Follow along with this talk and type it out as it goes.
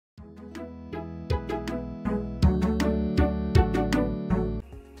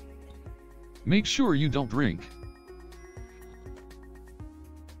Make sure you don't drink.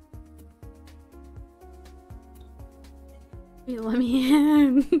 Wait, let me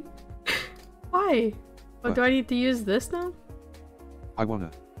in. Why? What? Do I need to use this now? I wanna.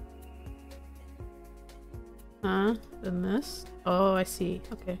 Huh? Then this? Oh, I see.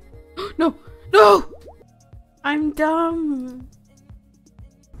 Okay. No! No! I'm dumb!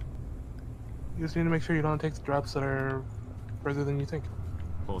 You just need to make sure you don't take the drops that are further than you think.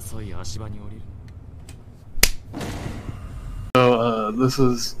 So, this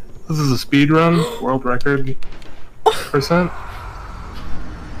is a speed run, world record percent.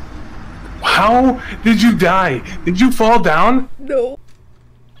 How did you die? Did you fall down? No.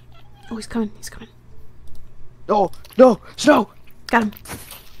 Oh, he's coming. He's coming. No! No! Snow! Got him.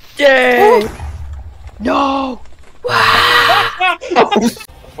 Yay! No!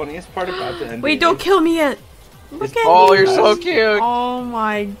 Funniest part about the ending. Wait, don't kill me yet. Look at Oh, me. you're so cute! Oh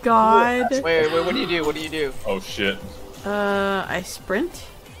my god. Wait, what do you do? What do you do? Oh shit. I sprint.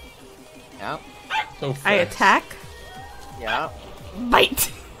 Yeah. So fast. I attack. Yeah.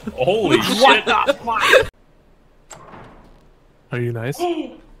 Bite. Holy shit. Are you nice?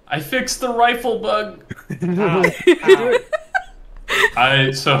 I fixed the rifle bug. It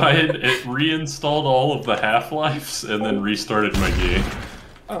reinstalled all of the Half-Lives and then restarted my game.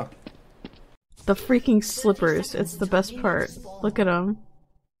 Oh. The freaking slippers. It's the best part. Look at them.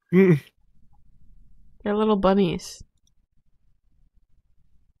 They're little bunnies.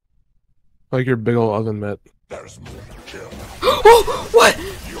 Like your big ol' oven mitt. Oh! What?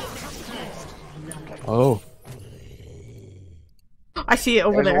 Oh. I see it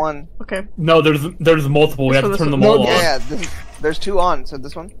over There's there. one. Okay. No, there's multiple. We This have one, to turn this them one. all on. Yeah, there's two on, so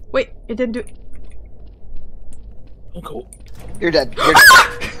this one. Wait, it didn't do it. Oh, cool. You're dead. You're dead.